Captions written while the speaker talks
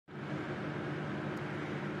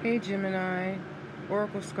Hey Gemini,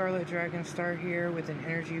 Oracle Scarlet Dragon Star here with an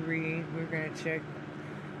energy read. We're going to check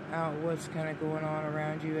out what's kind of going on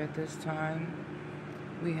around you at this time.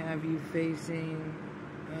 We have you facing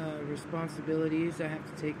responsibilities. I have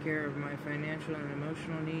to take care of my financial and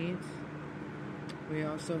emotional needs. We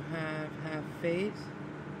also have faith.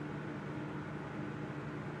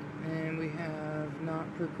 And we have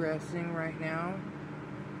not progressing right now.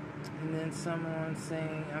 And then someone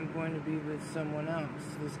saying, I'm going to be with someone else.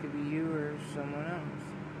 This could be you or someone else.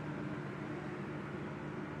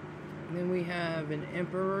 And then we have an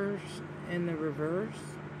Emperor in the reverse.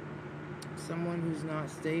 Someone who's not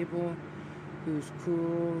stable, who's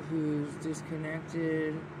cruel, who's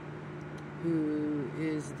disconnected, who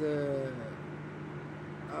is the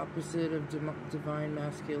opposite of divine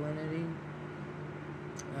masculinity.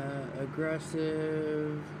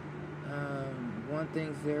 Aggressive, want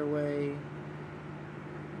things their way.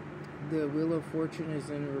 The Wheel of Fortune is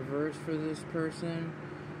in reverse for this person,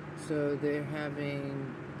 so they're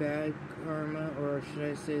having bad karma, or should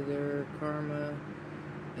I say their karma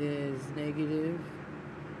is negative,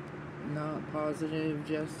 not positive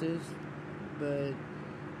justice, but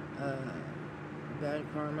bad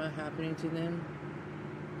karma happening to them.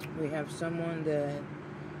 We have someone that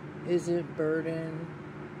isn't burdened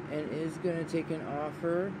and is going to take an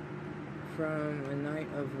offer from a Knight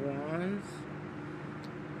of Wands.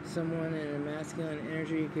 Someone in a masculine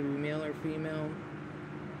energy, could be male or female,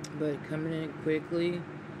 but coming in quickly.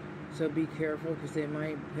 So be careful, because they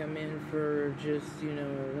might come in for just, a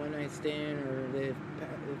one-night stand, or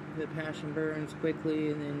the passion burns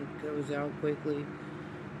quickly and then goes out quickly.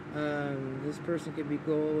 This person could be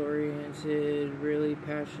goal-oriented, really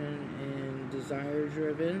passion and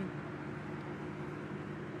desire-driven.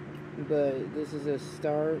 But this is a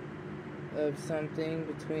start of something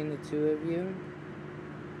between the two of you.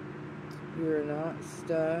 You are not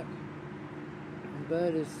stuck,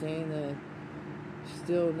 but it's saying that you're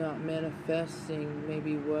still not manifesting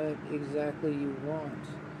maybe what exactly you want.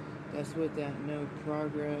 That's what that no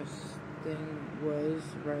progress thing was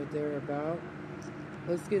right there about.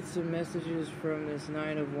 Let's get some messages from this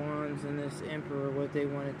Knight of Wands and this Emperor, what they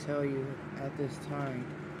want to tell you at this time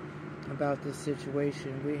about this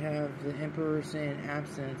situation. We have the Emperor saying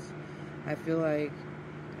absence. I feel like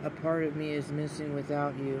a part of me is missing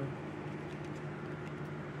without you.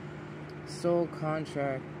 Soul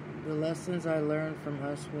contract. The lessons I learned from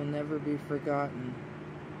us will never be forgotten.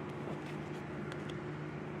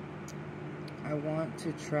 I want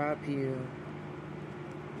to trap you.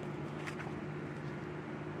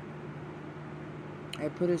 I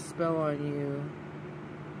put a spell on you.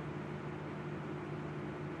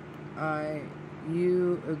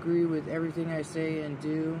 You agree with everything I say and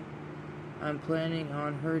do. I'm planning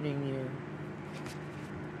on hurting you.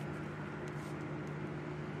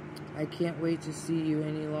 I can't wait to see you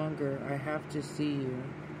any longer. I have to see you.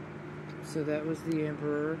 So that was the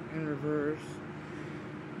Emperor in reverse.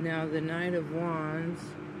 Now the Knight of Wands,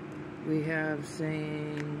 we have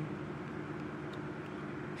saying,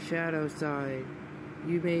 shadow side.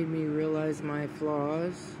 You made me realize my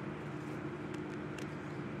flaws.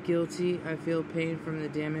 Guilty, I feel pain from the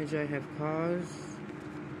damage I have caused.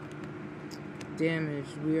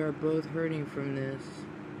 Damaged, we are both hurting from this.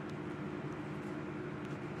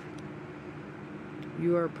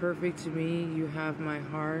 You are perfect to me, you have my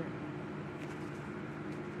heart.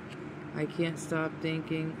 I can't stop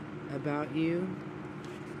thinking about you.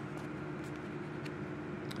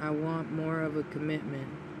 I want more of a commitment.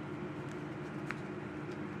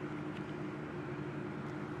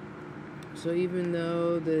 So even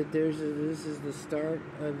though that this is the start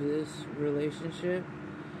of this relationship,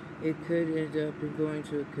 it could end up in going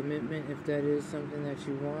to a commitment if that is something that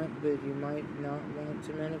you want, but you might not want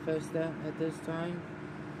to manifest that at this time.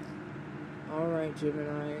 Alright,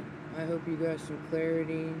 Gemini, I hope you got some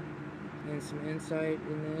clarity and some insight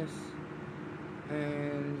in this,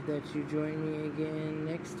 and that you join me again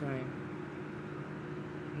next time.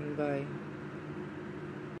 Bye.